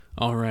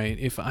All right,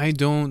 if I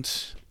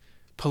don't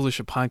publish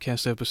a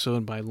podcast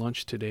episode by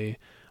lunch today,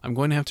 I'm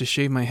going to have to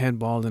shave my head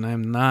bald, and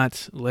I'm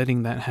not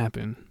letting that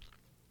happen.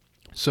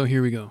 So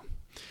here we go.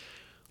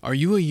 Are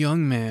you a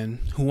young man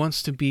who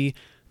wants to be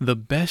the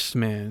best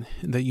man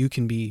that you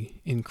can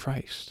be in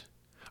Christ?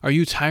 Are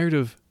you tired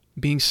of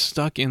being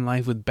stuck in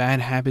life with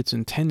bad habits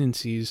and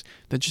tendencies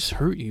that just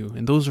hurt you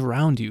and those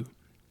around you?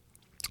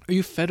 Are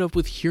you fed up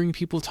with hearing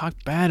people talk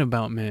bad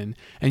about men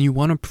and you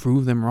want to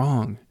prove them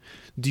wrong?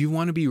 Do you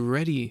want to be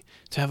ready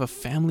to have a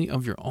family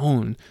of your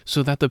own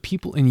so that the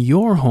people in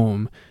your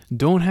home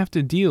don't have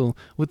to deal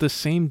with the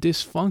same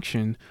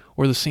dysfunction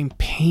or the same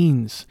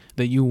pains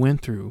that you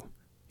went through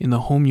in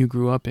the home you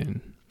grew up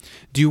in?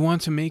 Do you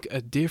want to make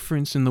a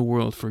difference in the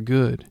world for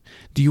good?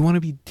 Do you want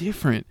to be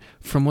different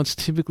from what's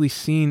typically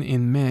seen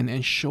in men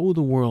and show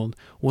the world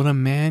what a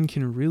man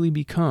can really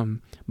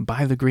become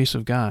by the grace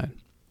of God?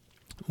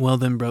 Well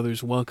then,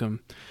 brothers,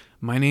 welcome.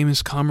 My name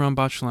is Kamran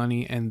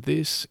Bachlani, and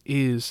this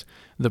is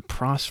the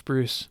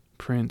Prosperous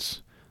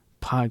Prince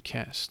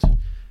podcast.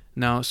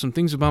 Now, some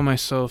things about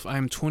myself. I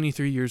am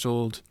 23 years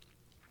old,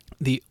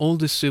 the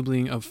oldest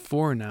sibling of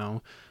four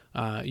now.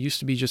 It used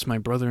to be just my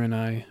brother and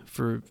I.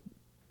 For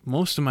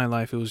most of my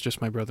life, it was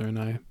just my brother and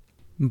I.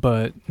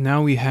 But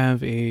now we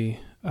have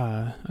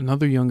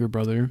another younger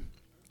brother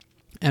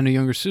and a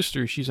younger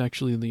sister. She's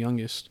actually the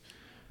youngest.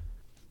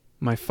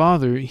 My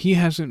father, he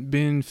hasn't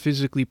been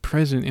physically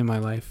present in my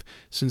life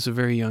since a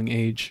very young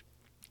age.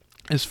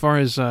 As far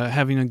as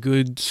having a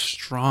good,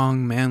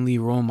 strong, manly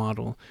role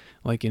model,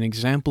 like an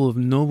example of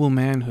noble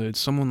manhood,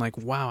 someone like,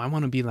 wow, I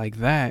want to be like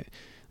that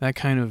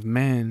kind of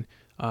man,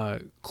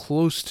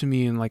 close to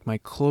me in like my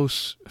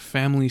close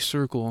family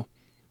circle.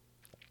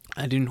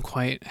 I didn't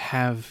quite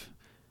have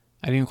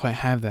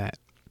that.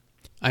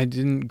 I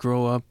didn't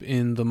grow up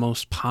in the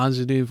most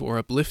positive or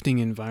uplifting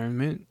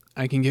environment.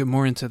 I can get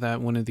more into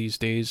that one of these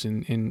days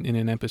in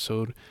an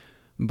episode.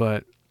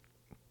 But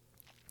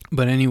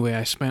anyway,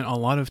 I spent a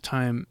lot of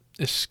time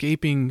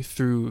escaping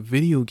through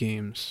video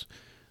games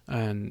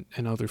and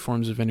other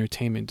forms of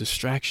entertainment,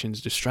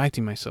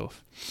 distracting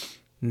myself.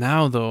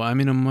 Now, though,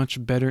 I'm in a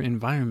much better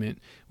environment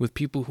with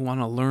people who want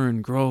to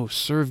learn, grow,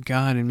 serve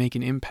God, and make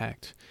an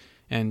impact.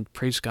 And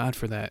praise God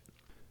for that.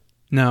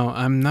 Now,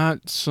 I'm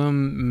not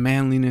some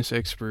manliness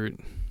expert.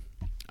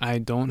 I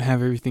don't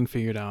have everything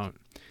figured out.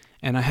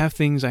 And I have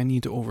things I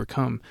need to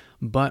overcome,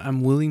 but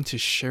I'm willing to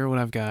share what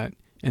I've got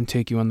and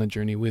take you on the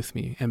journey with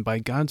me. And by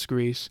God's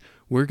grace,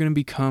 we're going to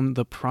become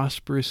the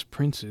prosperous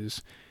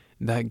princes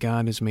that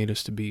God has made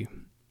us to be.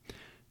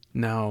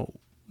 Now,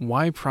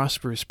 why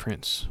Prosperous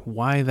Prince?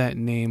 Why that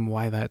name?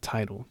 Why that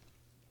title?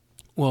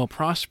 Well,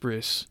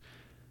 prosperous,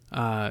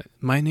 my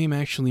name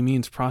actually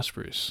means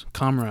prosperous.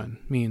 Kamran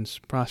means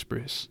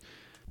prosperous.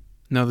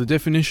 Now, the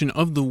definition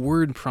of the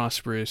word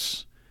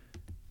prosperous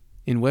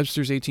in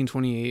Webster's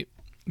 1828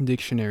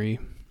 dictionary: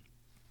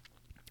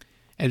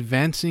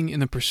 advancing in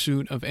the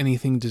pursuit of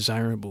anything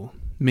desirable,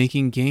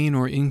 making gain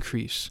or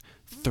increase,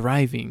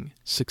 thriving,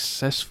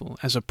 successful,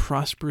 as a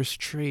prosperous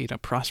trade, a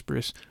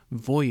prosperous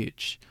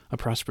voyage, a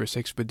prosperous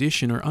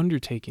expedition or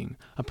undertaking,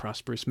 a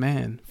prosperous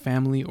man,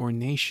 family, or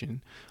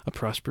nation, a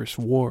prosperous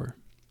war.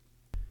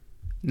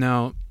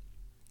 Now,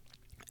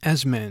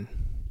 as men,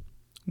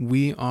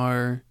 we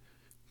are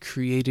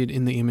created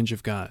in the image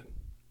of God.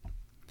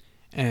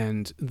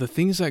 And the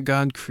things that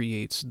God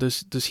creates,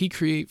 does he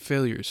create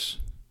failures?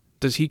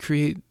 Does he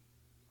create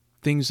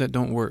things that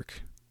don't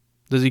work?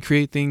 Does he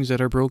create things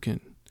that are broken?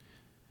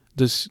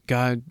 Does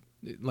God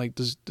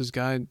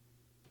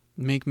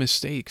make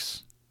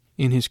mistakes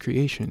in his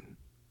creation?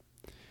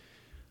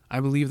 I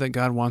believe that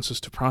God wants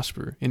us to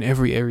prosper in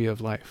every area of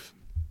life.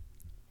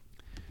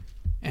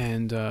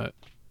 And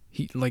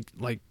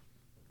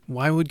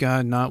why would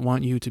God not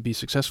want you to be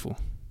successful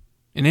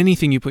in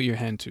anything you put your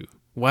hand to?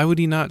 Why would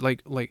he not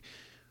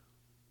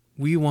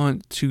we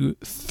want to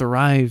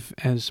thrive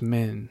as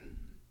men.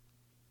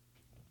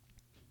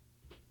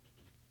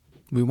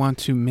 We want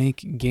to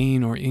make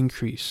gain or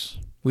increase.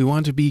 We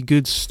want to be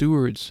good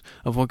stewards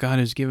of what God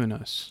has given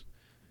us.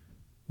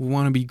 We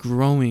want to be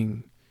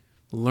growing,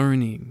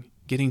 learning,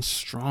 getting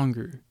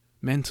stronger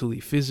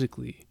mentally,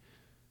 physically.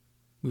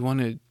 We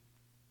want to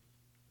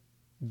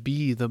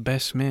be the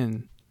best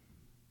men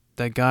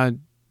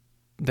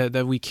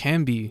that we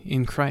can be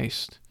in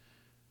Christ.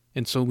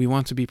 And so we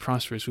want to be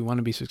prosperous. We want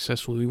to be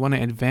successful. We want to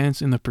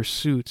advance in the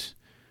pursuit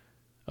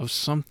of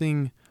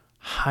something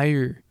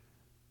higher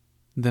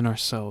than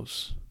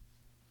ourselves.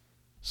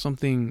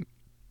 Something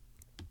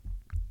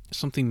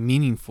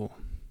meaningful.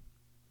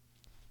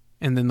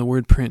 And then the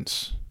word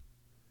prince.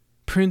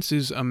 Prince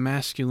is a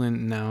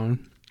masculine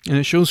noun, and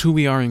it shows who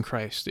we are in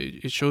Christ.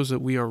 It shows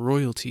that we are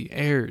royalty,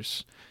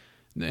 heirs,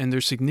 and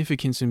there's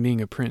significance in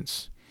being a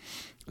prince.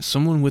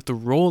 Someone with the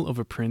role of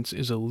a prince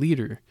is a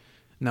leader.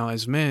 Now,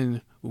 as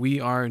men, we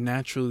are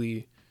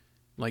naturally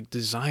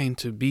designed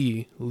to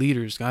be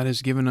leaders. God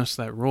has given us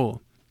that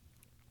role.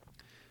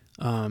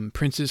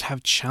 Princes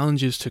have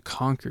challenges to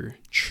conquer,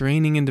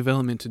 training and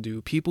development to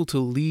do, people to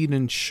lead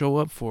and show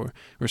up for,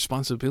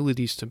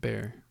 responsibilities to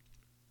bear.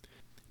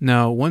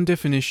 Now, one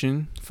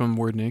definition from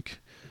Wordnik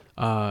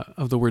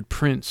of the word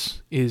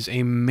prince is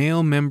a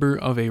male member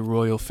of a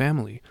royal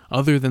family,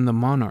 other than the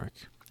monarch,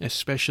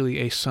 especially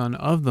a son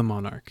of the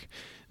monarch.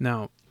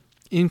 Now,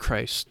 in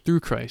Christ,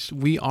 through Christ,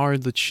 we are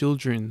the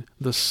children,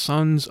 the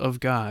sons of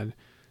God,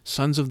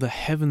 sons of the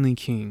heavenly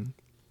King.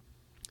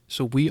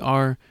 So we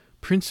are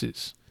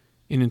princes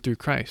in and through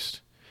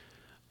Christ.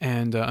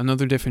 And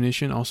another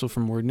definition, also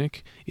from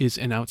Wordnik, is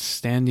an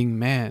outstanding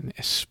man,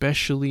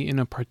 especially in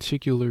a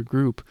particular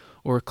group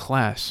or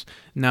class.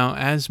 Now,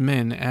 as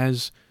men,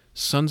 as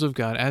sons of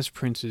God, as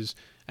princes,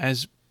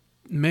 as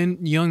men,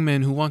 young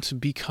men who want to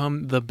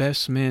become the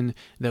best men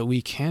that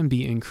we can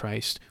be in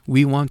Christ,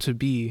 we want to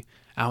be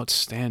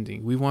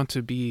outstanding. We want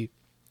to be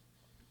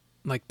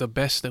like the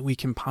best that we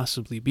can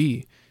possibly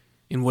be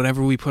in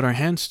whatever we put our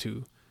hands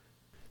to.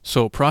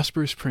 So,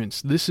 Prosperous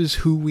Prince, this is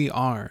who we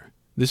are.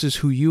 This is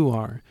who you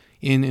are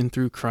in and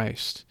through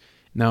Christ.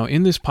 Now,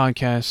 in this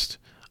podcast,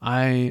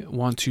 I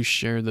want to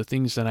share the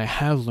things that I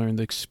have learned,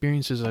 the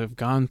experiences I've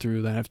gone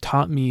through that have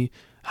taught me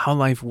how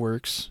life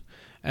works,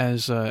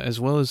 as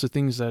well as the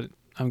things that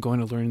I'm going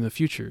to learn in the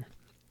future.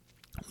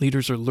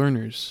 Leaders are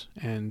learners,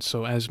 and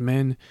so as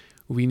men,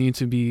 we need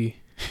to be,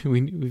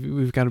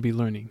 we've got to be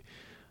learning.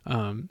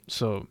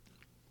 So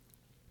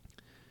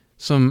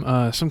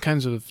some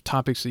kinds of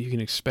topics that you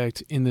can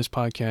expect in this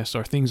podcast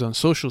are things on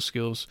social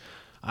skills.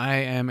 I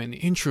am an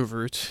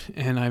introvert,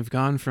 and I've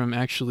gone from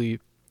actually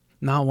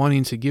not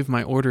wanting to give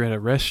my order at a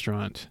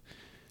restaurant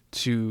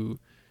to,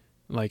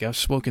 like, I've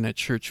spoken at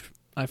church.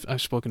 I've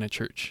spoken at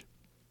church.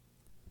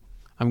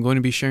 I'm going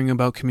to be sharing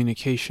about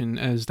communication,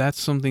 as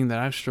that's something that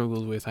I've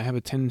struggled with. I have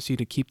a tendency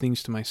to keep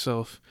things to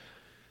myself.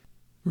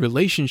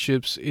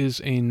 Relationships is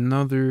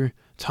another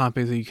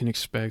topic that you can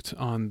expect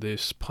on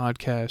this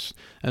podcast,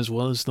 as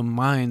well as the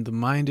mind. The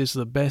mind is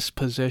the best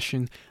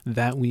possession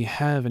that we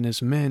have, and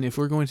as men, if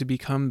we're going to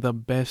become the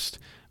best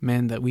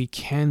men that we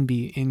can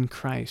be in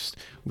Christ,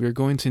 we're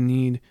going to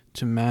need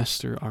to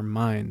master our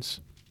minds.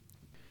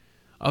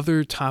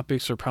 Other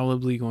topics are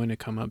probably going to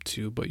come up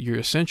too, but you're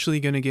essentially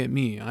going to get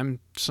me. I'm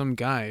some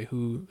guy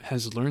who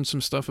has learned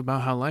some stuff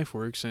about how life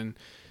works, and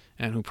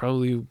who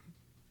probably,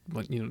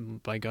 but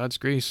by God's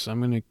grace, I'm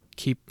going to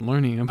keep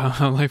learning about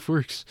how life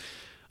works.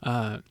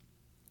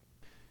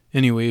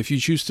 Anyway, if you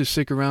choose to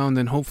stick around,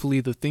 then hopefully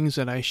the things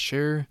that I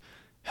share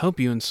help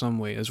you in some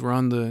way as we're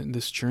on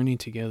this journey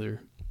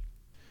together.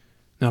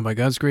 Now, by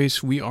God's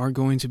grace, we are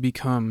going to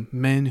become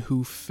men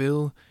who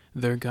fill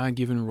their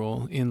God-given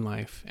role in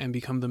life and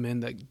become the men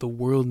that the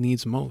world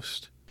needs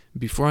most.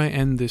 Before I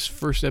end this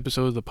first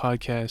episode of the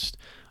podcast,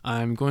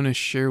 I'm going to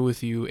share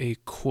with you a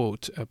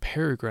quote, a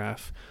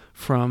paragraph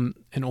from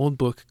an old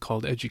book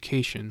called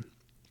Education.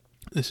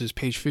 This is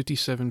page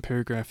 57,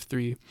 paragraph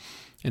 3,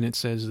 and it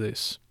says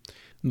this: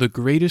 "The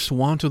greatest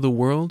want of the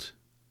world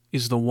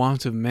is the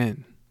want of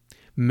men.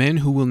 Men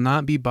who will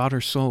not be bought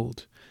or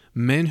sold.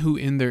 Men who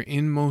in their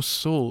inmost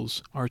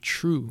souls are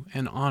true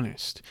and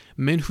honest.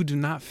 Men who do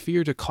not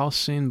fear to call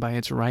sin by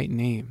its right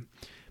name.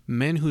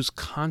 Men whose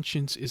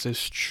conscience is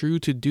as true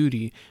to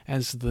duty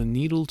as the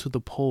needle to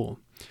the pole.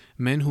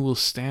 Men who will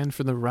stand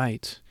for the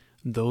right,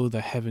 though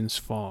the heavens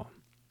fall."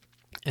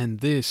 And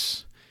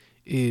this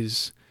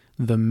is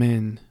the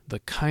men, the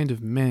kind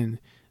of men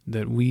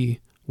that we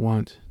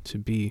want to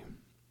be.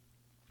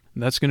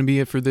 That's going to be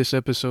it for this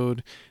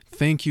episode.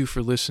 Thank you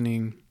for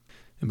listening.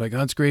 And by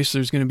God's grace,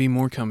 there's going to be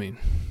more coming.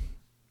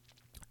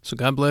 So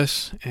God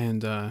bless,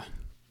 and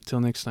till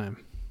next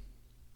time.